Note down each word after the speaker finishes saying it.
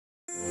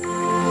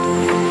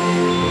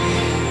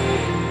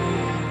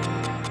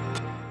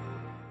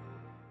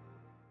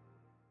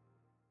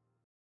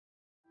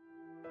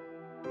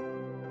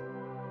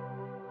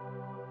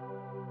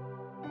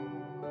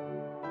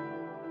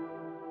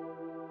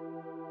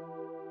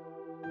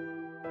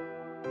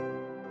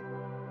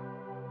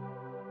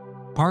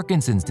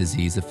Parkinson's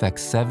disease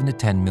affects 7 to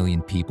 10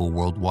 million people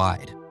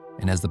worldwide,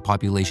 and as the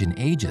population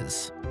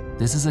ages,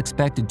 this is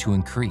expected to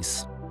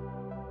increase.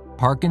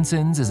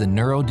 Parkinson's is a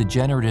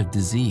neurodegenerative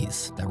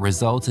disease that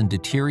results in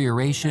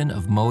deterioration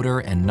of motor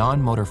and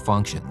non-motor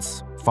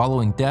functions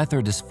following death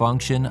or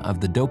dysfunction of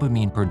the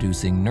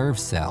dopamine-producing nerve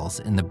cells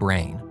in the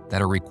brain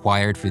that are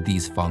required for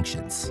these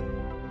functions.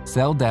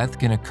 Cell death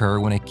can occur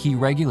when a key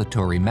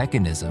regulatory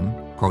mechanism,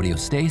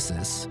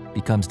 proteostasis,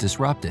 becomes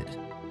disrupted.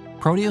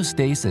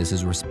 Proteostasis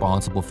is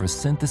responsible for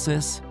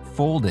synthesis,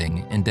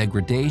 folding, and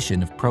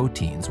degradation of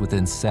proteins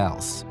within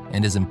cells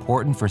and is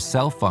important for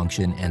cell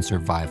function and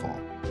survival.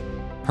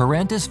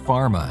 Parentis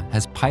Pharma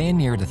has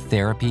pioneered a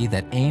therapy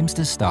that aims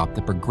to stop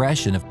the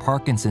progression of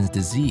Parkinson's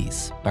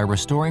disease by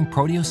restoring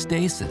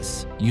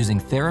proteostasis using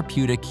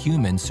therapeutic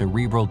human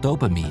cerebral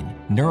dopamine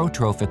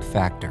neurotrophic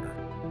factor,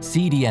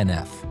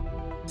 CDNF.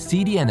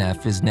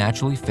 CDNF is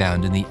naturally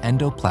found in the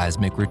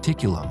endoplasmic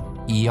reticulum,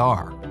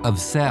 ER, of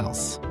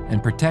cells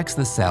and protects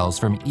the cells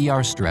from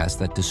ER stress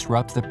that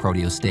disrupt the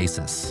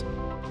proteostasis.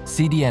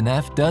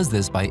 CDNF does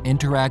this by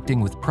interacting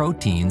with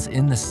proteins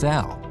in the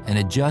cell and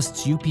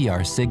adjusts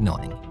UPR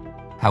signaling.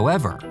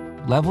 However,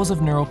 levels of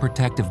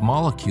neuroprotective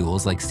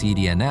molecules like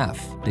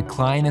CDNF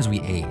decline as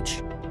we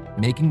age,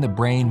 making the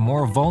brain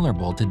more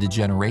vulnerable to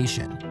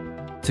degeneration.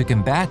 To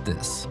combat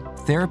this,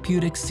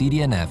 therapeutic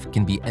CDNF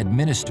can be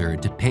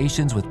administered to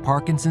patients with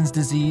Parkinson's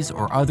disease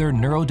or other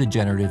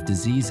neurodegenerative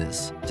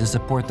diseases to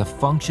support the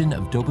function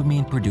of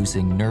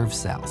dopamine-producing nerve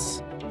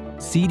cells.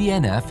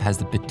 CDNF has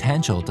the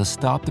potential to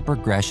stop the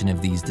progression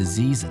of these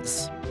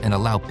diseases and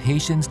allow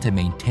patients to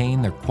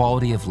maintain their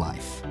quality of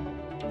life.